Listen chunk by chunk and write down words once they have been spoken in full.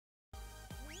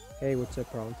Hey, what's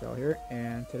up, Carltel here,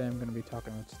 and today I'm going to be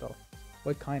talking about stuff.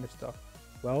 What kind of stuff?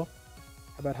 Well,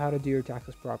 about how to do your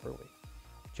taxes properly.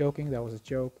 Joking, that was a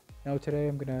joke. No, today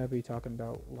I'm going to be talking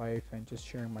about life and just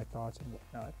sharing my thoughts and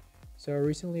whatnot. So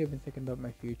recently I've been thinking about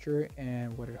my future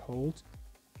and what it holds,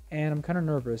 and I'm kind of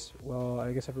nervous. Well,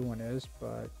 I guess everyone is,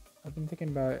 but I've been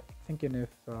thinking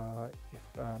if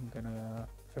I'm gonna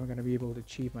be able to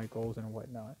achieve my goals and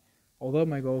whatnot. Although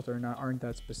my goals aren't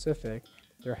that specific,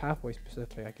 they're halfway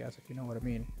specific, I guess, if you know what I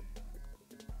mean.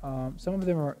 Some of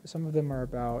them are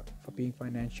about being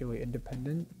financially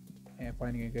independent and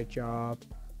finding a good job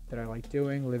that I like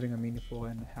doing, living a meaningful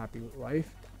and happy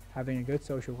life, having a good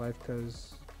social life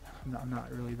because I'm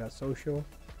not really that social,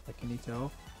 like can you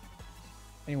tell?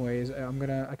 Anyways,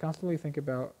 I constantly think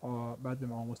about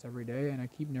them almost every day, and I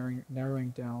keep narrowing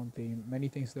down the many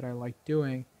things that I like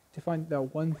doing to find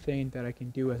that one thing that I can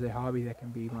do as a hobby that can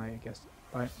be my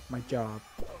job.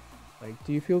 Like,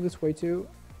 do you feel this way too?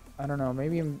 I don't know.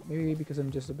 Maybe because I'm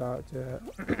just about to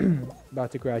about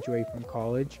to graduate from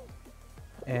college,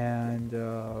 and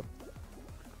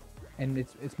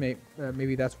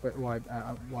maybe that's why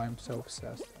I'm so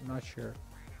obsessed. I'm not sure.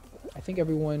 I think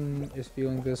everyone is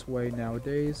feeling this way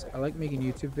nowadays. I like making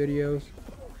YouTube videos.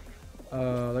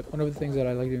 Like one of the things that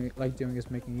I like doing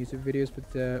is making YouTube videos, but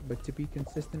to be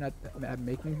consistent at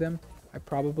making them, I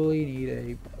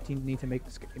probably need to make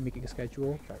a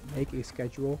schedule. Sorry, make a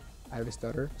schedule. I have a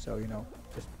stutter, so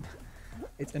just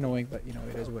it's annoying, but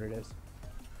it is what it is.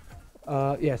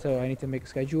 Yeah, so I need to make a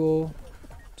schedule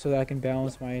so that I can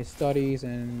balance my studies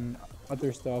and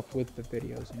other stuff with the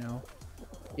videos.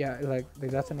 Yeah, like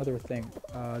that's another thing.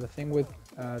 The thing with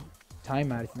time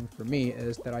management for me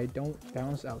is that I don't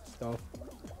balance out stuff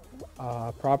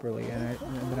properly, and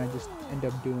then I just end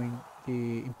up doing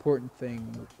the important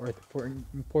thing or the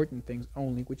important things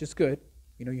only, which is good.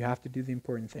 You have to do the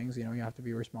important things. You have to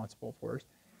be responsible first.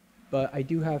 But I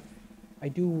do have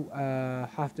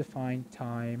to find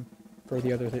time for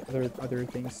the other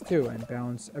things too, and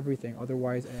balance everything.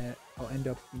 Otherwise, I'll end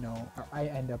up, or I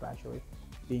end up actually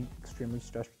being extremely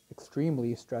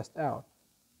stressed out,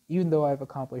 even though I've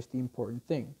accomplished the important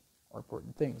thing or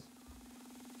important things,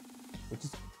 which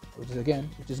is which is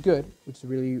good, which is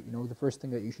really the first thing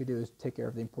that you should do is take care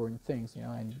of the important things,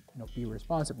 and be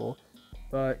responsible.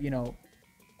 But like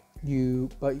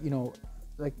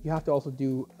you have to also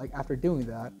do, like, after doing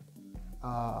that,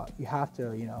 you have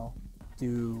to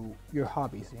do your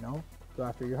hobbies, go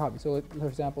after your hobbies. So for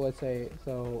example, let's say,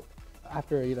 so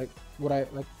after like what I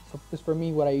like so just for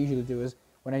me, what I usually do is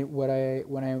when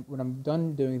I'm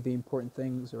done doing the important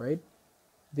things, right?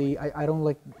 I don't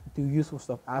like do useful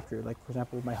stuff after, like for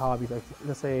example my hobbies, like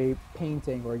let's say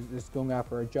painting or just going out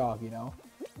for a jog.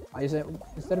 I just,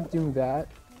 instead of doing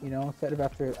that, instead of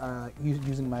after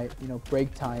using my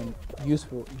break time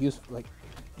like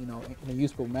in a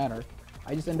useful manner,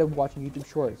 I just end up watching YouTube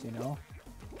shorts.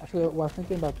 Actually, while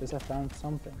thinking about this, I found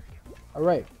something. All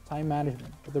right, time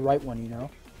management, but the right one.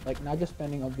 Like not just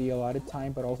spending of the allotted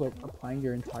time, but also applying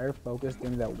your entire focus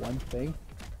doing that one thing.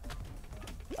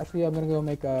 Actually, I'm gonna go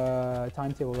make a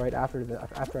timetable right after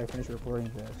I finish recording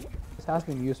this. This has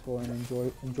been useful and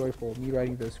enjoyable, me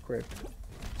writing this script.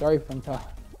 Sorry if I'm tough.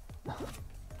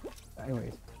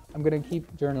 Anyways, I'm gonna keep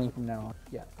journaling from now on.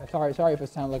 Yeah, sorry if I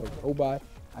sound like a robot.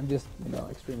 I'm just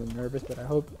extremely nervous, but I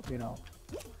hope you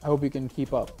can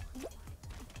keep up.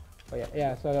 But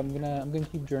yeah. So I'm gonna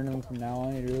keep journaling from now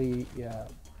on. It really, yeah,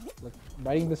 like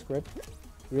writing the script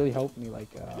really helped me, like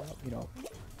I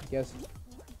guess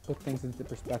put things into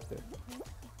perspective.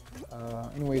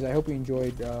 Anyways, I hope you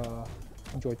enjoyed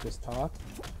this talk.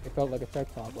 It felt like a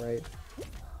TED talk, right?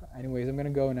 Anyways, I'm gonna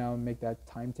go now and make that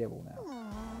timetable now.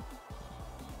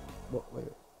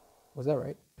 Wait, was that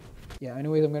right? Yeah.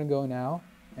 Anyways, I'm gonna go now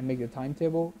and make the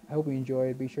timetable. I hope you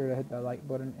enjoyed. Be sure to hit that like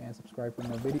button and subscribe for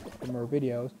more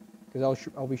videos, because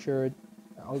I'll be sure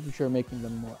making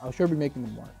them more. I'll sure be making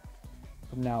them more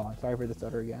from now on. Sorry for the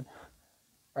stutter again.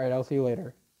 All right, I'll see you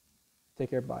later. Take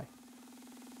care. Bye.